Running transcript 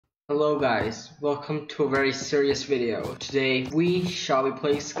Hello guys, welcome to a very serious video. Today we shall be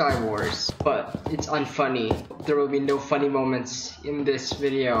playing Skywars, but it's unfunny. There will be no funny moments in this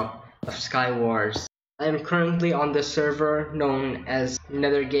video of Skywars. I am currently on the server known as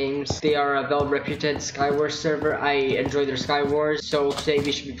Nether Games. They are a well-reputed Skywars server. I enjoy their Skywars, so today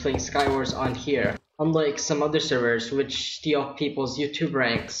we should be playing Skywars on here. Unlike some other servers which steal people's YouTube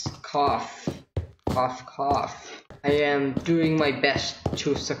ranks. Cough. Cough, cough. I am doing my best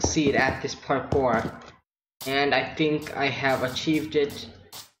to succeed at this parkour, and I think I have achieved it.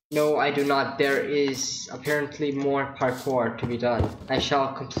 No, I do not. There is apparently more parkour to be done. I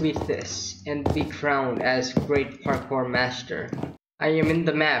shall complete this and be crowned as Great Parkour Master. I am in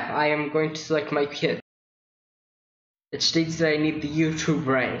the map. I am going to select my kit. It states that I need the YouTube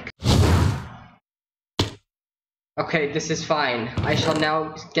rank. Okay, this is fine. I shall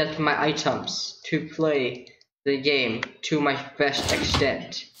now get my items to play the game to my best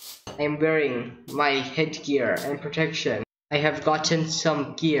extent. I am wearing my headgear and protection. I have gotten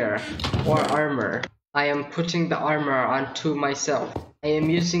some gear or armor. I am putting the armor onto myself. I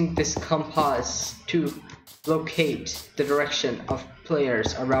am using this compass to locate the direction of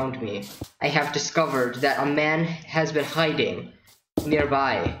players around me. I have discovered that a man has been hiding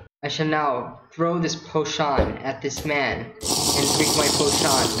nearby. I shall now throw this potion at this man and drink my potion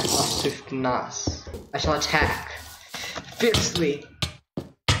of swiftness. I shall attack fiercely,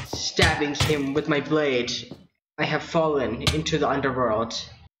 stabbing him with my blade. I have fallen into the underworld.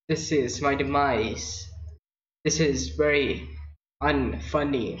 This is my demise. This is very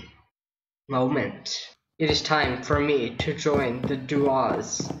unfunny moment. It is time for me to join the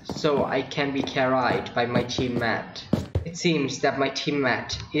duos so I can be carried by my teammate. It seems that my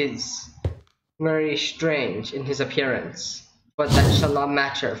teammate is very strange in his appearance, but that shall not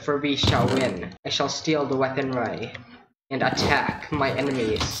matter, for we shall win. I shall steal the weaponry and attack my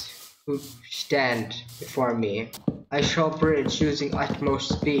enemies who stand before me. I shall bridge using utmost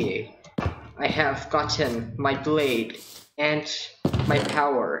speed. I have gotten my blade and my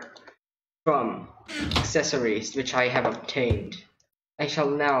power from accessories which I have obtained. I shall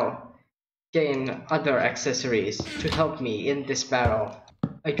now gain other accessories to help me in this battle.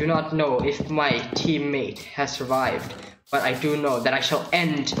 I do not know if my teammate has survived, but I do know that I shall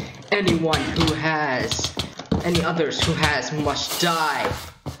end any others who has must die.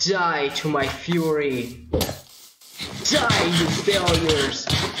 Die to my fury. Die, you failures.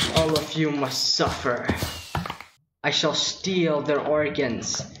 All of you must suffer. I shall steal their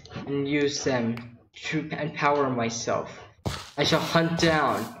organs and use them to empower myself. I shall hunt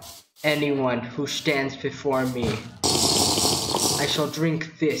down anyone who stands before me. I shall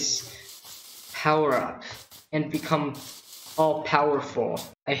drink this power up and become all powerful.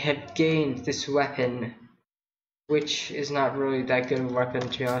 I have gained this weapon, which is not really that good of a weapon,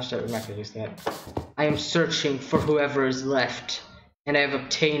 to be honest. I'm not gonna use that. I am searching for whoever is left, and I have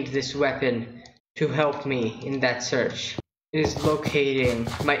obtained this weapon to help me in that search. It is locating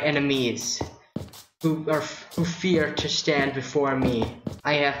my enemies who fear to stand before me.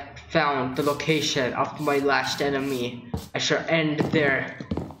 I have found the location of my last enemy. I shall end their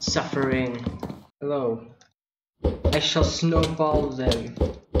suffering. Hello. I shall snowball them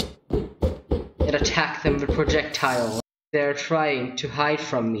and attack them with projectiles. They are trying to hide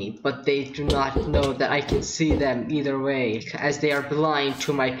from me, but they do not know that I can see them either way, as they are blind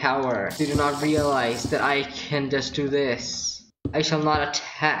to my power. They do not realize that I can just do this. I shall not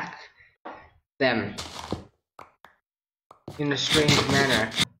attack them in a strange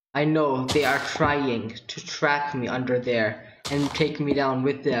manner. I know they are trying to trap me under there and take me down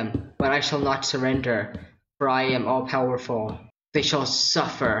with them, but I shall not surrender, for I am all powerful. They shall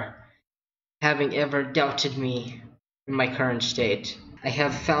suffer, having ever doubted me in my current state. I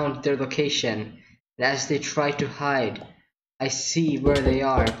have found their location, and as they try to hide, I see where they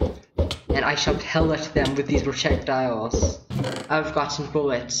are, and I shall pellet them with these projectiles. I've gotten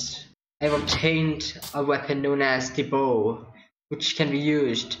bullets. I've obtained a weapon known as the bow, which can be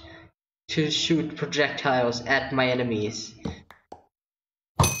used to shoot projectiles at my enemies.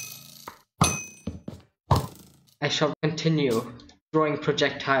 I shall continue throwing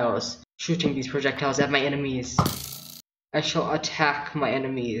projectiles, shooting these projectiles at my enemies. I shall attack my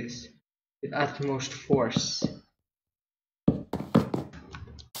enemies with utmost force.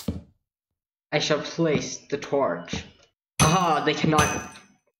 I shall place the torch. Aha! They cannot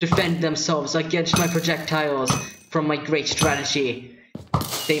defend themselves against my projectiles from my great strategy.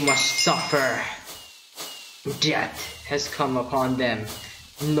 They must suffer. Death has come upon them.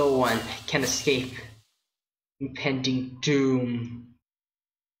 No one can escape impending doom.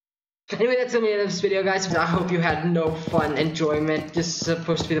 Anyway, that's the end of this video, guys. I hope you had no fun enjoyment. This is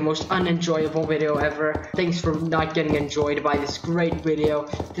supposed to be the most unenjoyable video ever. Thanks for not getting enjoyed by this great video.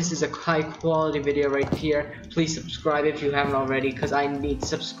 This is a high quality video right here. Please subscribe if you haven't already, because I need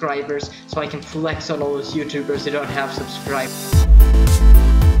subscribers so I can flex on all those YouTubers who don't have subscribers.